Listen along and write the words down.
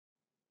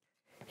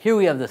Here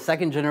we have the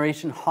second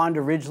generation Honda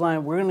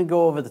Ridgeline. We're gonna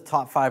go over the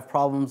top 5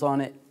 problems on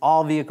it.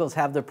 All vehicles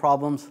have their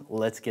problems.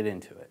 Let's get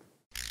into it.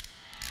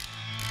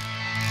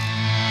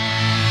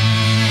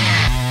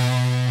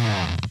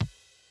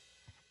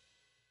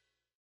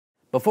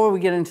 Before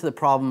we get into the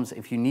problems,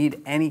 if you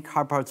need any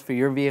car parts for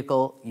your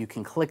vehicle, you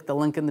can click the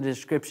link in the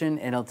description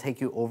and it'll take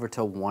you over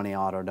to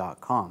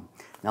 1aauto.com.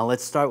 Now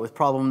let's start with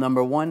problem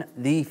number 1,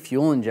 the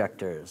fuel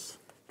injectors.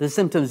 The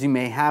symptoms you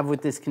may have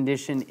with this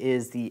condition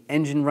is the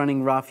engine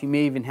running rough. You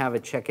may even have a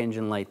check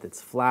engine light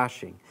that's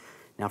flashing.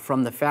 Now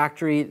from the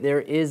factory, there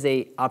is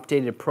a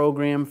updated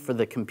program for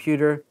the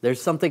computer.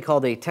 There's something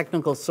called a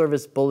technical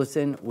service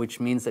bulletin, which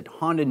means that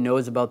Honda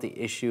knows about the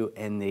issue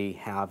and they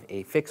have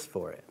a fix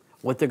for it.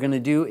 What they're gonna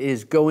do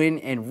is go in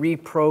and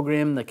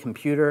reprogram the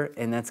computer,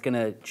 and that's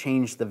gonna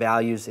change the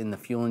values in the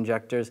fuel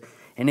injectors.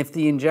 And if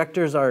the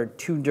injectors are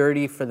too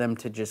dirty for them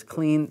to just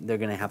clean, they're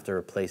gonna have to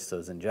replace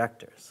those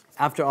injectors.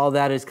 After all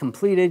that is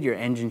completed, your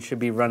engine should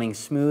be running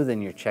smooth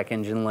and your check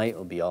engine light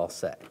will be all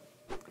set.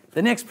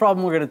 The next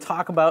problem we're gonna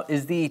talk about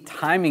is the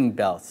timing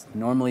belts.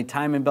 Normally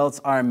timing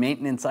belts are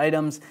maintenance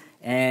items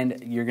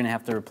and you're gonna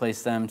have to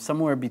replace them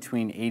somewhere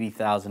between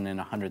 80,000 and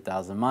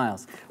 100,000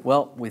 miles.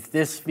 Well, with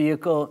this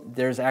vehicle,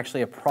 there's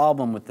actually a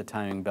problem with the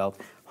timing belt.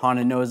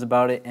 Honda knows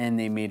about it and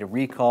they made a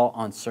recall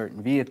on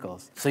certain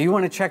vehicles. So you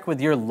want to check with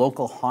your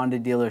local Honda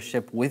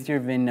dealership with your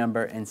VIN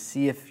number and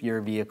see if your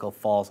vehicle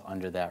falls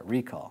under that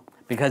recall.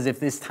 Because if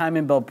this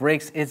timing belt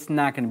breaks, it's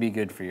not going to be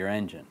good for your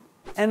engine.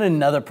 And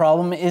another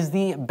problem is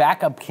the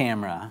backup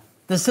camera.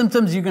 The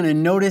symptoms you're going to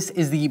notice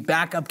is the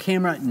backup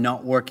camera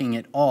not working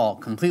at all,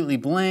 completely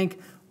blank,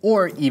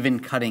 or even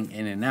cutting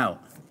in and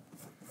out.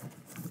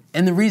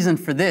 And the reason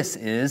for this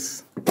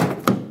is,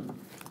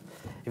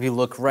 if you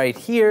look right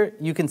here,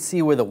 you can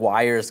see where the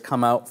wires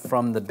come out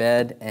from the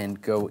bed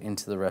and go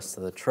into the rest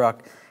of the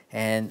truck.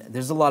 And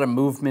there's a lot of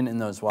movement in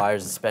those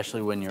wires,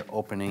 especially when you're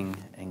opening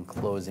and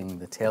closing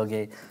the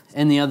tailgate.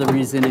 And the other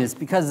reason is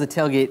because the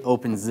tailgate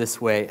opens this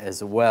way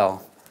as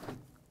well.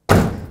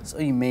 So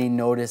you may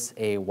notice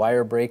a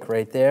wire break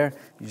right there.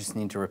 You just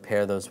need to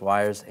repair those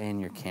wires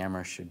and your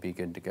camera should be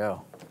good to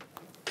go.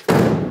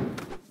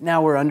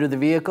 Now we're under the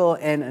vehicle,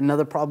 and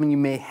another problem you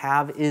may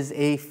have is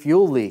a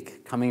fuel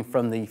leak coming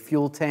from the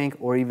fuel tank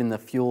or even the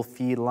fuel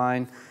feed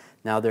line.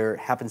 Now there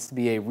happens to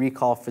be a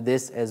recall for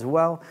this as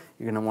well.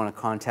 You're going to want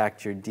to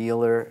contact your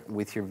dealer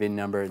with your VIN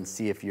number and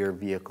see if your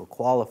vehicle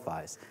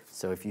qualifies.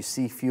 So if you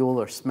see fuel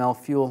or smell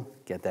fuel,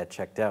 get that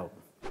checked out.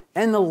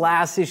 And the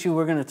last issue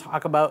we're going to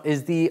talk about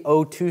is the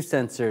O2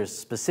 sensors,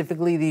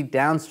 specifically the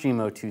downstream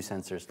O2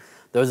 sensors.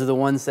 Those are the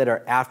ones that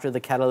are after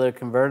the catalytic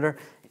converter.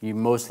 You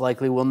most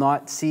likely will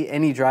not see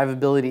any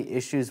drivability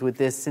issues with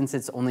this since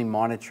it's only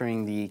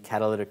monitoring the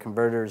catalytic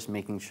converters,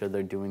 making sure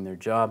they're doing their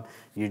job.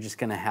 You're just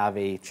going to have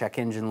a check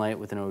engine light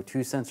with an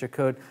O2 sensor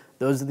code.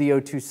 Those are the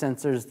O2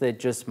 sensors that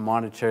just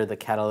monitor the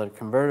catalytic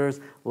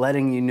converters,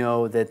 letting you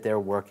know that they're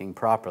working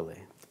properly.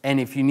 And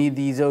if you need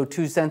these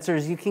O2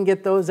 sensors, you can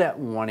get those at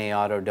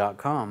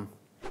 1aauto.com.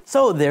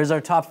 So there's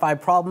our top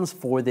 5 problems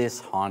for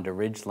this Honda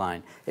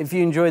Ridgeline. If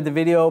you enjoyed the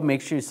video,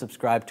 make sure you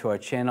subscribe to our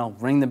channel,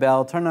 ring the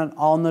bell, turn on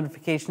all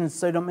notifications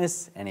so you don't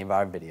miss any of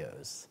our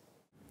videos.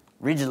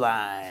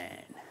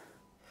 Ridgeline.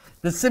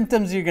 The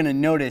symptoms you're gonna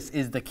notice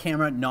is the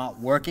camera not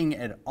working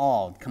at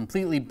all,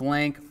 completely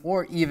blank,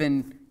 or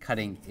even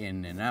cutting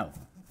in and out.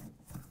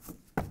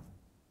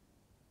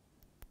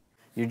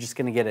 You're just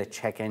gonna get a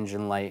check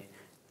engine light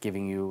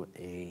giving you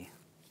a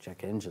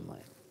check engine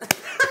light.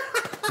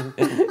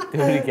 Do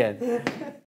it again.